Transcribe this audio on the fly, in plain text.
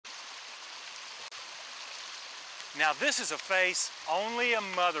Now this is a face only a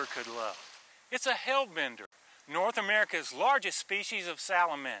mother could love. It's a hellbender, North America's largest species of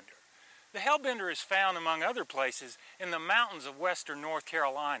salamander. The hellbender is found among other places in the mountains of western North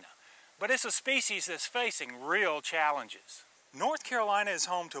Carolina, but it's a species that's facing real challenges. North Carolina is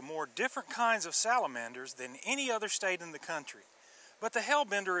home to more different kinds of salamanders than any other state in the country, but the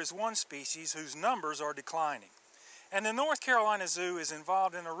hellbender is one species whose numbers are declining. And the North Carolina Zoo is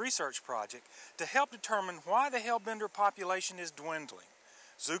involved in a research project to help determine why the hellbender population is dwindling.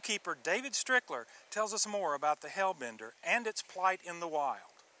 Zookeeper David Strickler tells us more about the hellbender and its plight in the wild.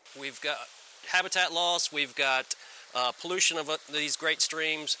 We've got habitat loss, we've got pollution of these great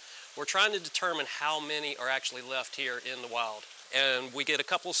streams. We're trying to determine how many are actually left here in the wild. And we get a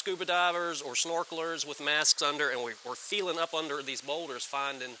couple of scuba divers or snorkelers with masks under, and we're feeling up under these boulders,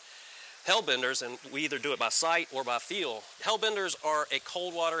 finding hellbenders, and we either do it by sight or by feel. Hellbenders are a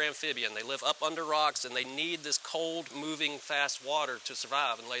cold water amphibian. They live up under rocks and they need this cold, moving, fast water to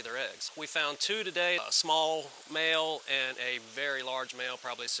survive and lay their eggs. We found two today, a small male and a very large male,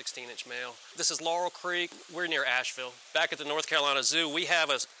 probably a 16-inch male. This is Laurel Creek. We're near Asheville. Back at the North Carolina Zoo, we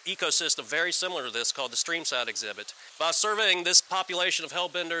have an ecosystem very similar to this called the Streamside exhibit. By surveying this population of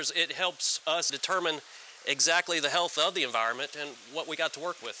hellbenders, it helps us determine exactly the health of the environment and what we got to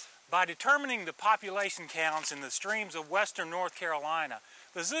work with. By determining the population counts in the streams of western North Carolina,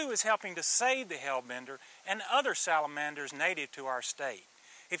 the zoo is helping to save the hellbender and other salamanders native to our state.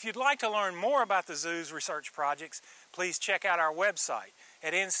 If you'd like to learn more about the zoo's research projects, please check out our website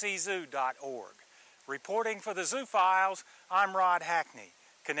at nczoo.org. Reporting for the Zoo Files, I'm Rod Hackney,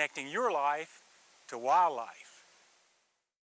 connecting your life to wildlife.